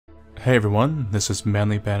Hey everyone, this is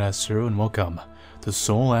Manly Badass Zero and welcome to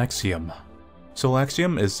Soul Axiom. Soul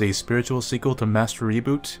Axiom is a spiritual sequel to Master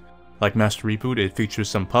Reboot. Like Master Reboot, it features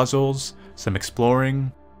some puzzles, some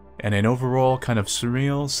exploring, and an overall kind of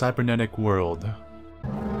surreal cybernetic world.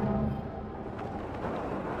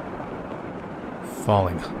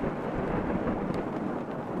 Falling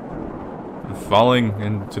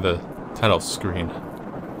into the title screen.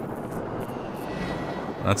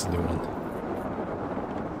 That's a new one.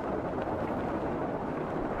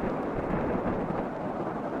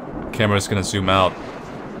 Camera's gonna zoom out.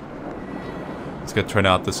 It's gonna turn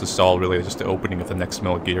out this is all really just the opening of the next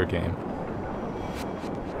Metal Gear game.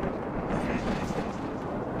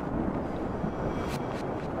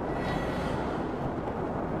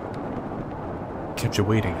 Kept you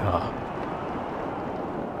waiting, huh?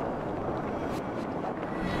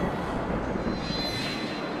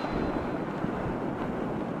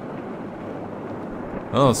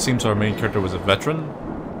 Well, it seems our main character was a veteran.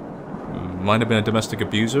 Might have been a domestic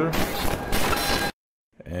abuser.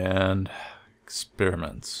 And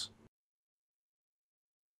experiments.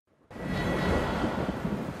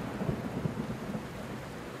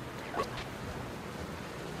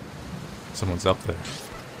 Someone's up there.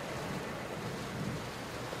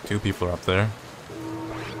 Two people are up there.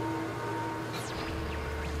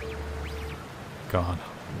 Gone.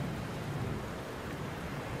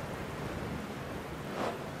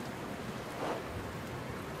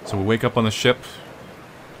 So we wake up on the ship.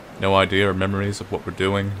 No idea or memories of what we're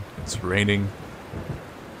doing. It's raining.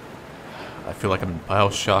 I feel like I'm in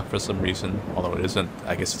BioShock for some reason, although it isn't.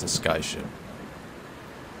 I guess it's a sky ship.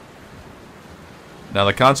 Now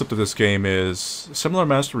the concept of this game is similar to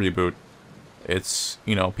Master Reboot. It's,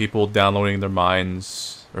 you know, people downloading their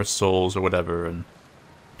minds or souls or whatever and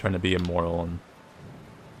trying to be immortal, and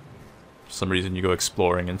for some reason you go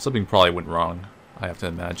exploring and something probably went wrong, I have to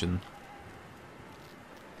imagine.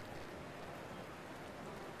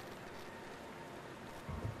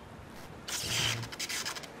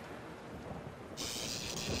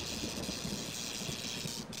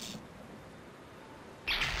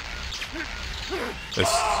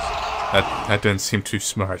 That didn't seem too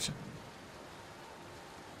smart.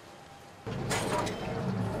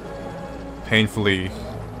 Painfully,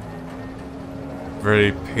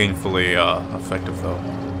 very painfully effective though.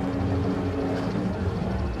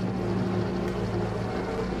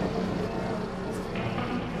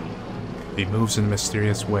 He moves in a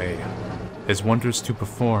mysterious way, his wonders to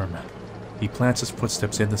perform. He plants his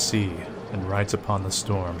footsteps in the sea and rides upon the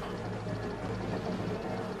storm.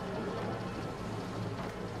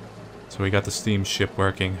 So we got the steam ship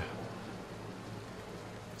working.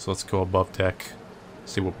 So let's go above deck,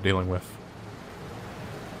 see what we're dealing with.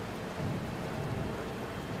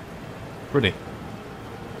 Pretty.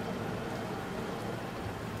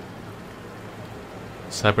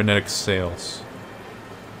 Cybernetic sails.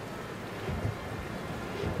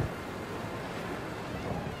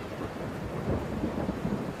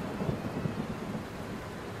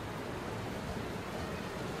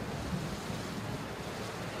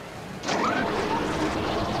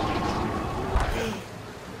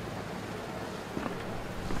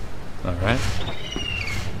 Alright.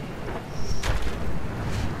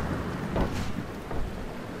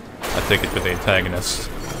 I take it for the antagonist.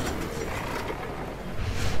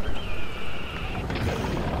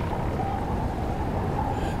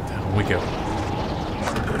 Down we go.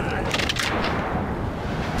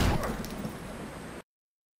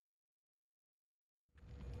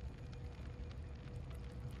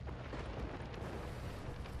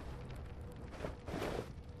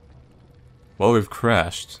 Well, we've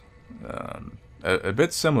crashed. A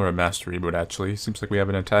bit similar to Master Reboot, actually. Seems like we have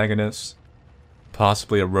an antagonist.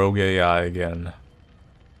 Possibly a rogue AI again.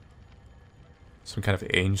 Some kind of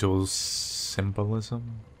angel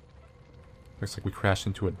symbolism. Looks like we crashed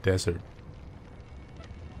into a desert.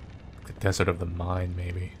 The desert of the mind,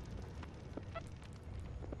 maybe.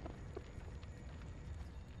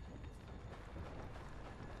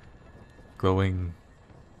 Glowing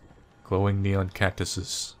neon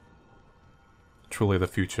cactuses. Truly the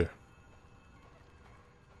future.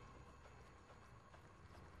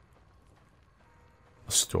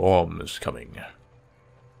 A storm is coming.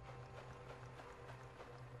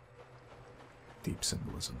 Deep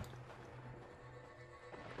symbolism.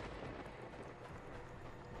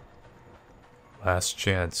 Last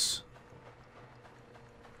chance.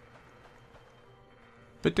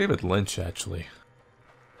 Bit David Lynch, actually.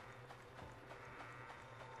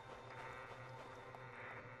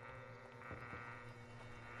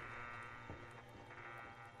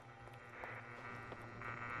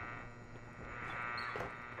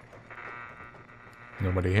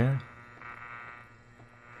 Nobody here.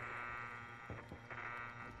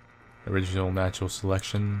 Original natural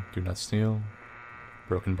selection. Do not steal.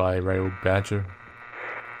 Broken by Railroad Badger.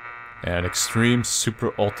 And Extreme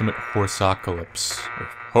Super Ultimate Horseapocalypse. Or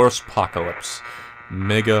Horseapocalypse.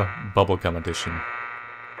 Mega Bubblegum Edition.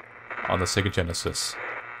 On the Sega Genesis.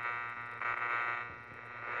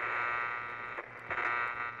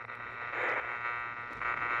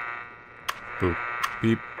 Boop.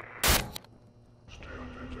 Beep.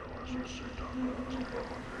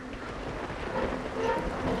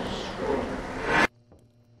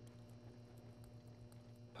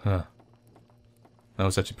 Huh. That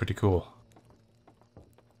was actually pretty cool.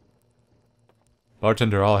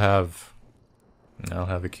 Bartender, I'll have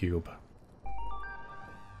a cube.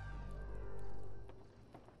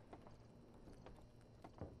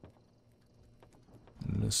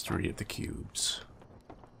 Mystery of the cubes.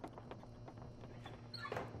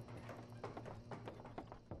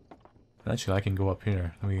 Actually, I can go up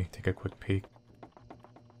here. Let me take a quick peek.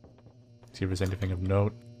 See if there's anything of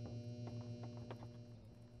note.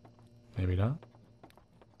 Maybe not.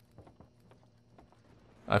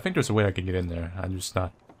 I think there's a way I can get in there. I'm just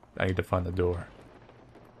not... I need to find the door.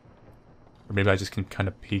 Or maybe I just can kind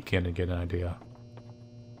of peek in and get an idea.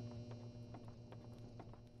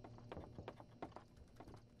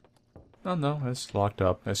 Oh no, it's locked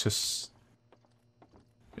up. It's just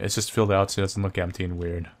filled out so it doesn't look empty and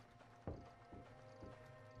weird.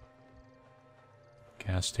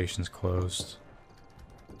 Gas station's closed.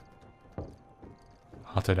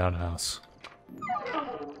 Haunted outhouse.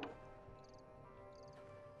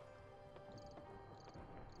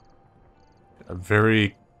 A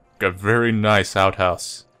very nice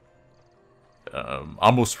outhouse.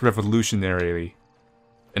 Almost revolutionary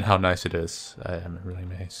in how nice it is. I am really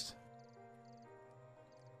amazed.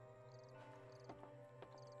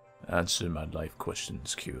 Answer my life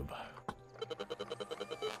questions, Cube.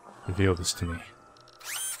 Reveal this to me.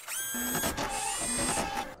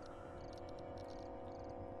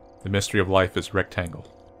 The mystery of life is rectangle.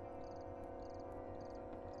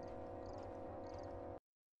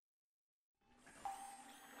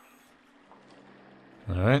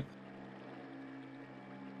 Alright.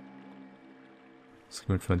 Let's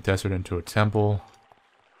move from the desert into a temple.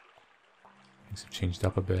 Things have changed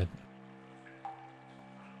up a bit.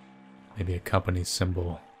 Maybe a company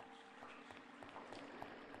symbol.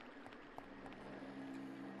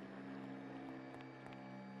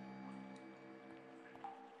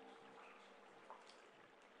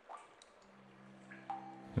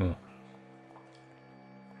 Hmm.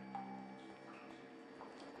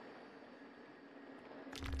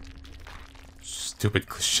 Stupid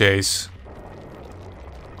cliches.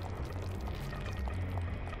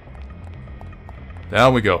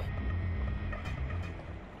 Down we go.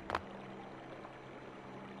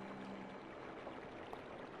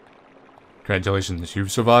 Congratulations,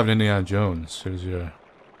 you've survived Indiana Jones. Here's your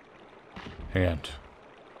hand.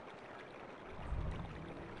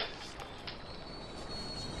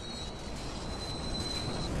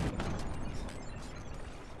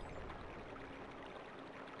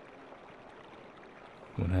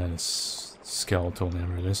 One hand is skeletal,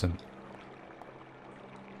 never it isn't.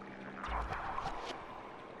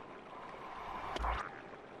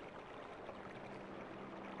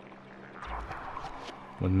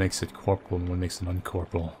 What makes it corporal and what makes it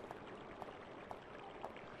uncorporal?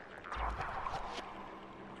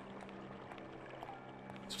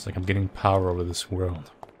 It's just like I'm getting power over this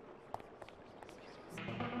world.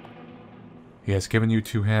 He has given you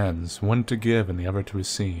two hands, one to give and the other to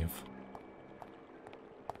receive.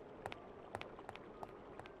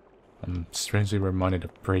 I'm strangely reminded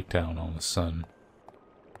of Breakdown all of a sudden.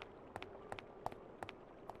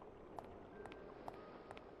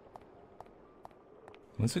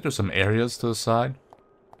 Looks like there's some areas to the side.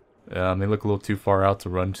 They look a little too far out to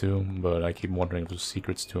run to, but I keep wondering if there's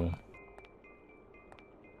secrets to them.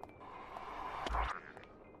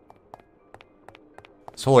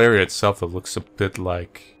 This whole area itself, it looks a bit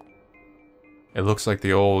like... It looks like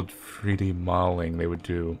the old 3D modeling they would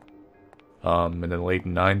do in the late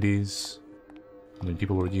 90s. When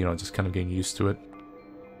people were, you know, just kind of getting used to it.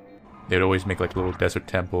 They'd always make like little desert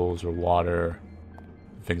temples or water.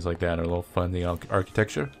 Things like that are a little fun, the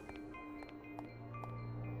architecture.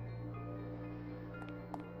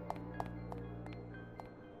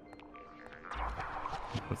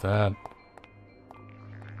 With that.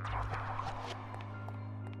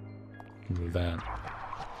 With that.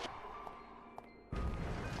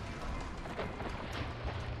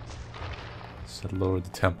 So lower the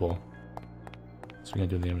temple. So we're gonna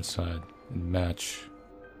do the other side and match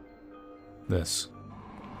this.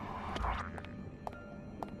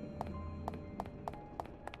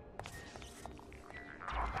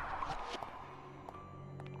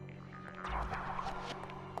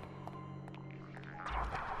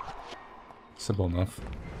 Simple enough.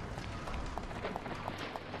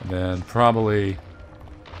 And then probably...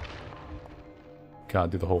 Gotta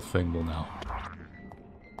do the whole thing well now.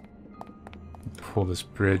 Pull this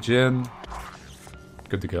bridge in.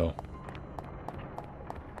 Good to go.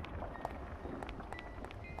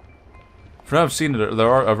 From what I've seen, there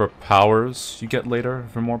are other powers you get later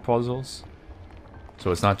for more puzzles.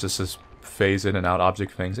 So it's not just this phase in and out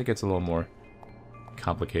object things. It gets a little more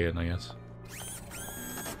complicated, I guess.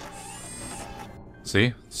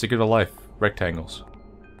 See? Secret of life. Rectangles.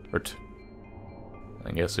 Or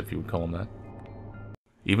I guess if you would call them that.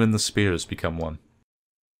 Even the spears become one.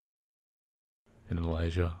 In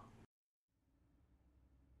Elijah.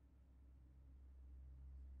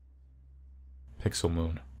 Pixel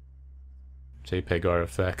Moon. JPEG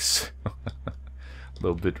artifacts.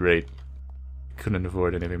 Low bit rate. Couldn't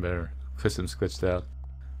avoid anything better. Systems glitched out.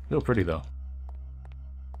 Real pretty though.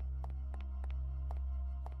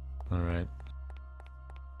 Alright.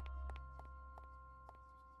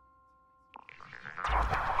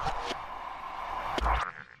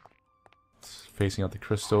 Facing out the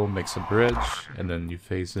crystal makes a bridge, and then you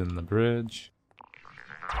phase in the bridge.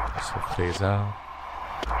 So phase out.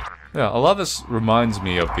 Yeah, a lot of this reminds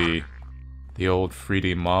me of the old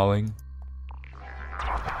 3D modeling.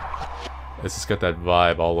 It's just got that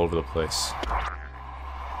vibe all over the place.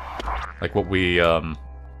 Like what we,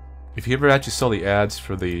 if you ever actually saw the ads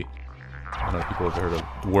for the, I don't know if people have heard of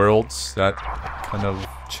Worlds, that kind of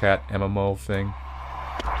chat MMO thing.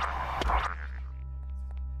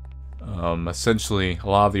 Essentially, a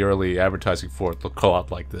lot of the early advertising for it look a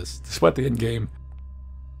lot like this, despite the in-game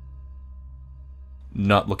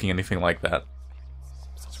not looking anything like that.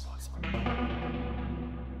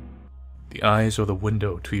 The eyes are the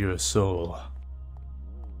window to your soul.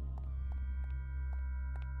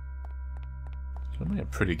 It's really a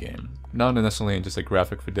pretty game. Not necessarily in just a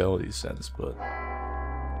graphic fidelity sense, but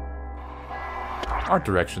art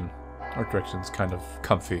direction. Art direction's kind of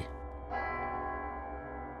comfy.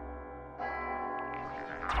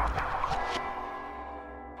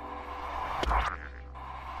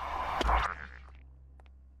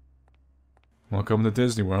 Welcome to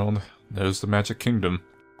Disney World. There's the Magic Kingdom.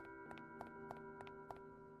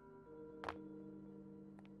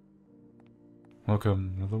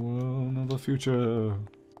 Welcome to the world of the future.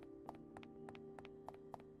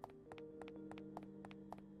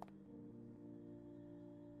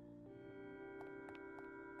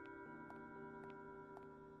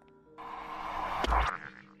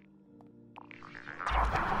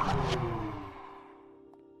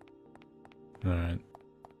 Alright.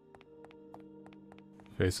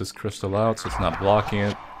 Phase this crystal out so it's not blocking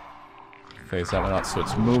it. Phase that one out so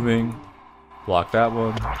it's moving. Block that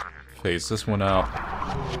one. Phase this one out.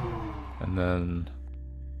 And then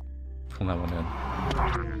pull that one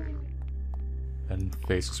in. And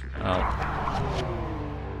phase this one out.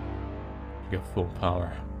 You get full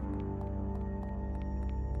power.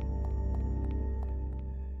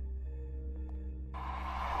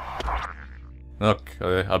 Look,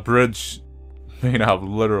 a bridge made out of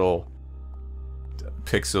literal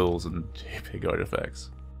pixels and JPEG artifacts.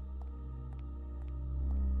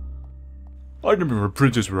 I remember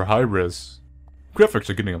bridges were high-res. Graphics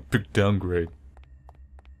are getting a big downgrade.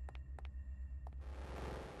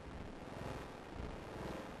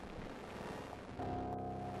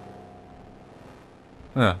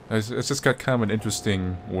 Yeah, it's just got kind of an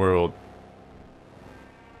interesting world.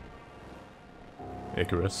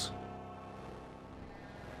 Icarus.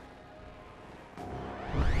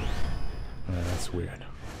 That's weird.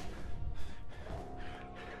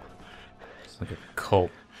 It's like a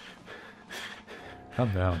cult.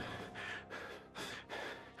 Calm down.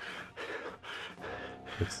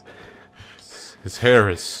 His hair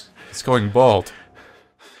is... it's going bald.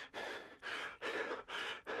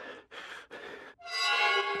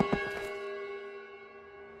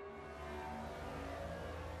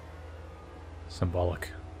 Symbolic.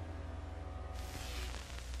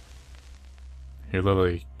 You're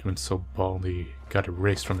literally doing so baldy, got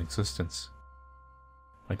erased from existence.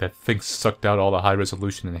 Like that thing sucked out all the high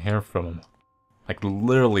resolution and hair from him. Like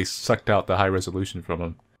literally sucked out the high resolution from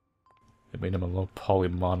him. It made him a low poly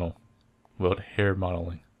model without hair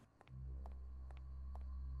modeling.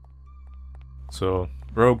 So,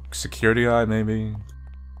 rogue security eye maybe?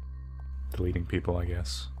 Deleting people, I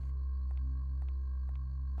guess.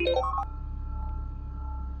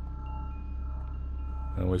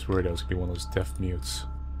 I was worried I was gonna be one of those deaf mutes.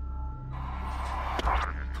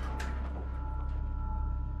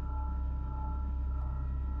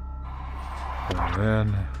 And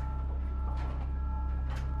then...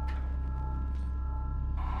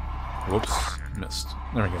 whoops. missed.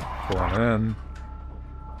 There we go. Pull on in.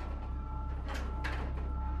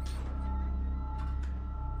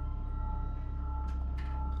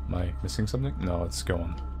 Am I missing something? No, it's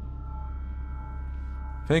going.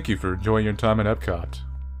 Thank you for enjoying your time at Epcot.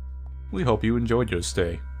 We hope you enjoyed your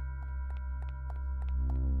stay.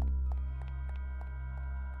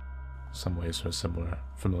 Some ways are similar,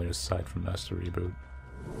 familiar aside from Master Reboot.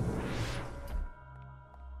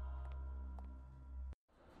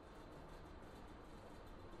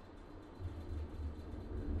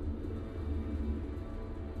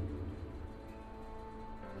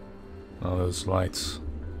 All those lights.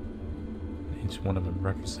 Each one of them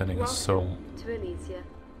representing a soul. To Elysia.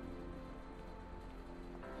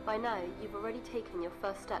 By now, you've already taken your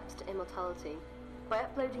first steps to immortality. By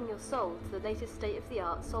uploading your soul to the latest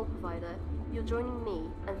state-of-the-art soul provider, you're joining me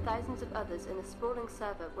and thousands of others in a sprawling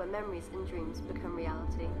server where memories and dreams become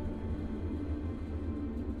reality.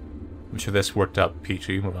 I'm sure this worked out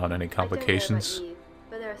peachy without any complications. I don't know about you,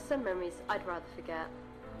 but there are some memories I'd rather forget.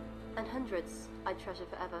 And hundreds I'd treasure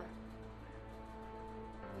forever.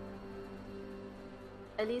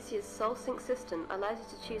 Elysia's soul sync system allows you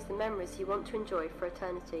to choose the memories you want to enjoy for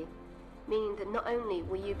eternity, meaning that not only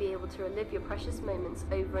will you be able to relive your precious moments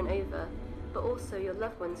over and over, but also your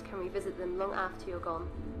loved ones can revisit them long after you're gone.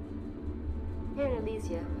 Here in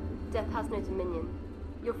Elysia, death has no dominion.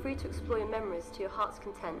 You're free to explore your memories to your heart's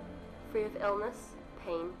content, free of illness,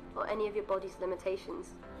 pain, or any of your body's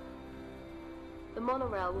limitations. The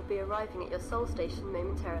monorail will be arriving at your soul station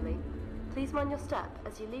momentarily. Please mind your step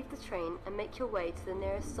as you leave the train and make your way to the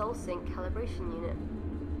nearest soul sync calibration unit.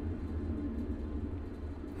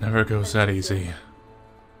 Never goes that easy.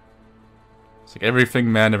 It's like everything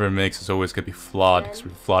man ever makes is always gonna be flawed because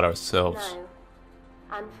we flawed ourselves.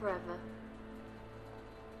 Now, and forever.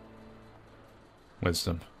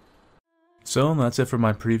 Wisdom. So that's it for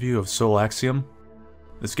my preview of Soul Axiom.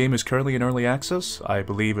 This game is currently in early access. I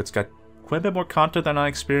believe it's got quite a bit more content than I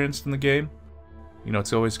experienced in the game. You know,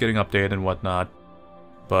 it's always getting updated and whatnot.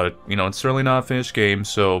 But, you know, it's certainly not a finished game,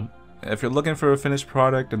 so if you're looking for a finished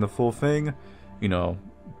product and the full thing, you know,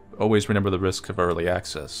 always remember the risk of early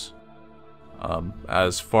access.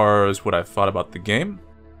 As far as what I've thought about the game,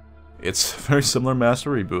 it's very similar to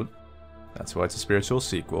Master Reboot. That's why it's a spiritual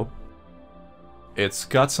sequel. It's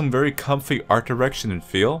got some very comfy art direction and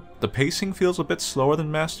feel. The pacing feels a bit slower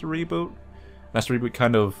than Master Reboot. Master Reboot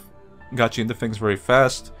kind of got you into things very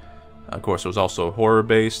fast. Of course, it was also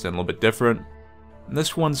horror-based and a little bit different. And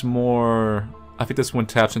this one's more... I think this one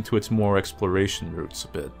taps into its more exploration roots a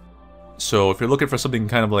bit. So if you're looking for something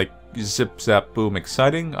kind of like zip, zap, boom,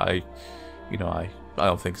 exciting, I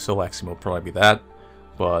don't think Soul Axiom will probably be that.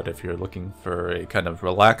 But if you're looking for a kind of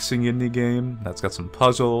relaxing indie game that's got some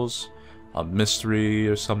puzzles, a mystery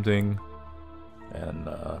or something, and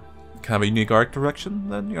kind of a unique art direction,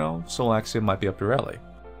 then, you know, Soul Axiom might be up your alley.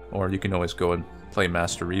 Or you can always go and play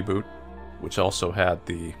Master Reboot, which also had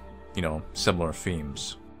the, you know, similar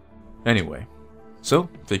themes. Anyway, so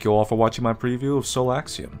thank you all for watching my preview of Soul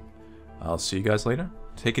Axiom. I'll see you guys later.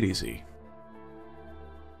 Take it easy.